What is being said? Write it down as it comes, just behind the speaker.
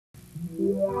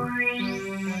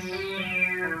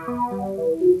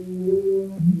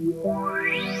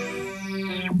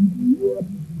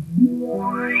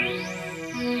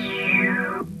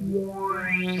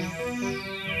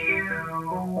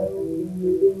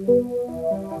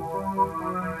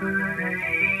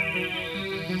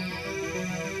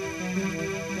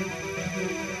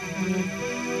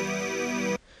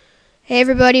Hey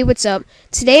everybody, what's up?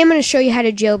 Today I'm going to show you how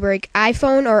to jailbreak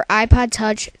iPhone or iPod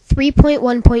Touch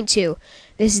 3.1.2.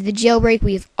 This is the jailbreak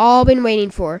we've all been waiting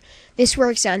for. This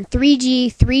works on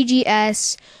 3G,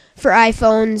 3GS for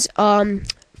iPhones,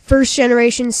 first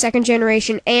generation, second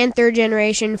generation, and third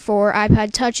generation for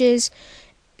iPod Touches.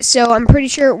 So I'm pretty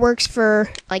sure it works for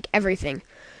like everything.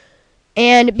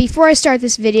 And before I start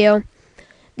this video,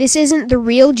 this isn't the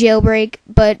real jailbreak,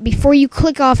 but before you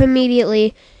click off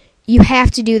immediately, you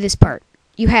have to do this part.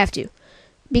 You have to.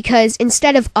 Because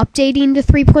instead of updating to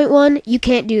 3.1, you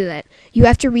can't do that. You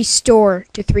have to restore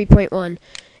to 3.1.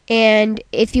 And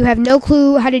if you have no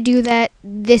clue how to do that,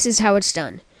 this is how it's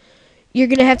done. You're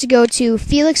going to have to go to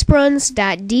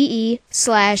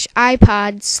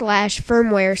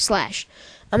felixbruns.de/iPod/firmware/.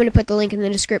 I'm going to put the link in the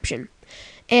description.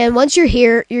 And once you're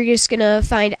here, you're just going to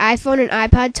find iPhone and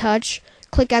iPod Touch.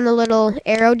 Click on the little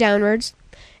arrow downwards.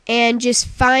 And just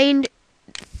find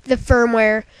the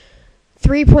firmware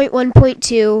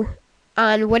 3.1.2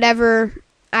 on whatever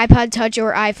iPod Touch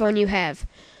or iPhone you have.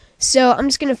 So I'm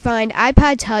just going to find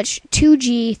iPod Touch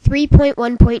 2G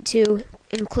 3.1.2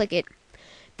 and click it.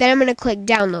 Then I'm going to click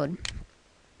download.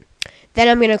 Then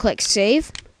I'm going to click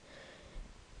save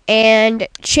and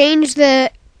change the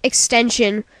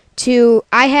extension to,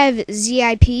 I have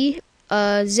ZIP,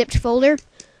 zipped folder.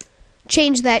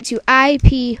 Change that to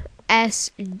IPSW.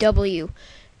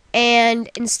 And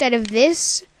instead of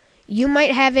this, you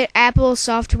might have it Apple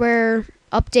software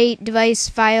update device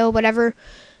file, whatever.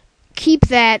 Keep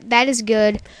that. That is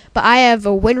good. But I have a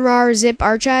WinRAR zip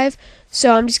archive,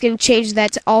 so I'm just going to change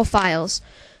that to all files.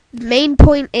 The main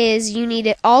point is you need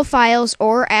it all files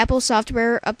or Apple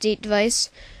software update device,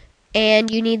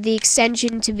 and you need the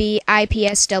extension to be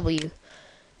IPSW.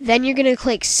 Then you're going to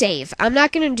click save. I'm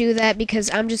not going to do that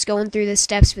because I'm just going through the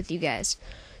steps with you guys.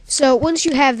 So once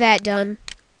you have that done,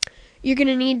 you're going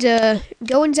to need to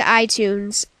go into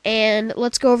iTunes, and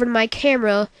let's go over to my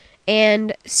camera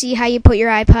and see how you put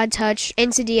your iPod Touch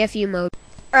into DFU mode.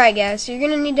 Alright guys, so you're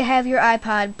going to need to have your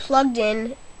iPod plugged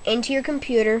in into your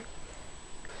computer,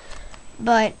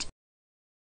 but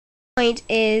the point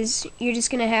is you're just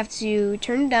going to have to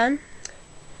turn it on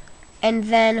and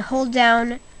then hold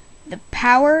down the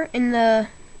power and the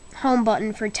home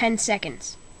button for 10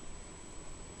 seconds.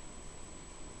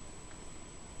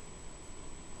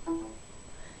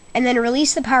 And then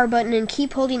release the power button and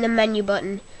keep holding the menu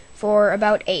button for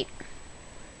about 8.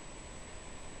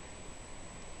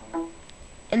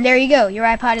 And there you go, your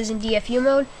iPod is in DFU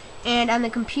mode, and on the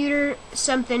computer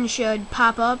something should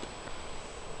pop up.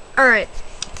 Alright.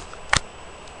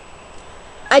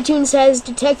 iTunes has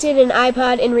detected an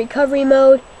iPod in recovery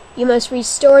mode. You must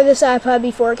restore this iPod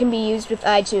before it can be used with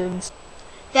iTunes.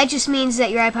 That just means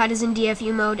that your iPod is in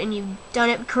DFU mode and you've done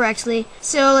it correctly.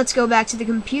 So let's go back to the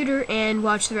computer and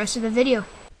watch the rest of the video.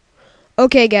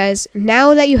 Okay guys,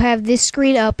 now that you have this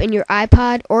screen up and your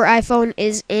iPod or iPhone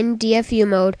is in DFU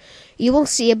mode, you will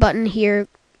see a button here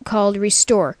called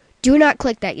Restore. Do not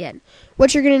click that yet.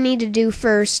 What you're going to need to do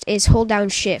first is hold down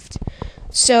Shift.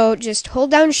 So just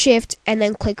hold down Shift and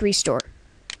then click Restore.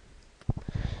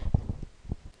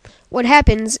 What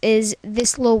happens is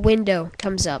this little window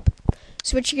comes up.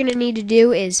 So what you're going to need to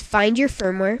do is find your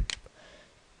firmware,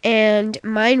 and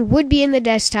mine would be in the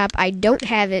desktop. I don't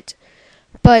have it,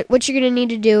 but what you're going to need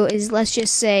to do is, let's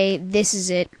just say this is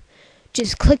it.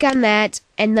 Just click on that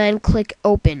and then click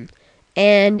open,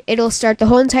 and it'll start the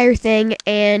whole entire thing,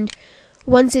 and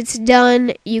once it's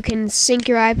done, you can sync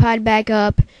your iPod back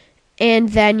up, and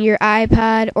then your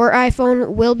iPod or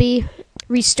iPhone will be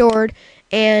restored,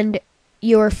 and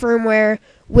your firmware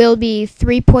will be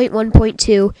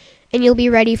 3.1.2, and you'll be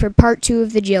ready for part 2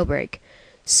 of the jailbreak.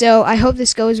 So I hope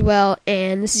this goes well,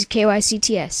 and this is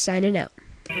KYCTS signing out.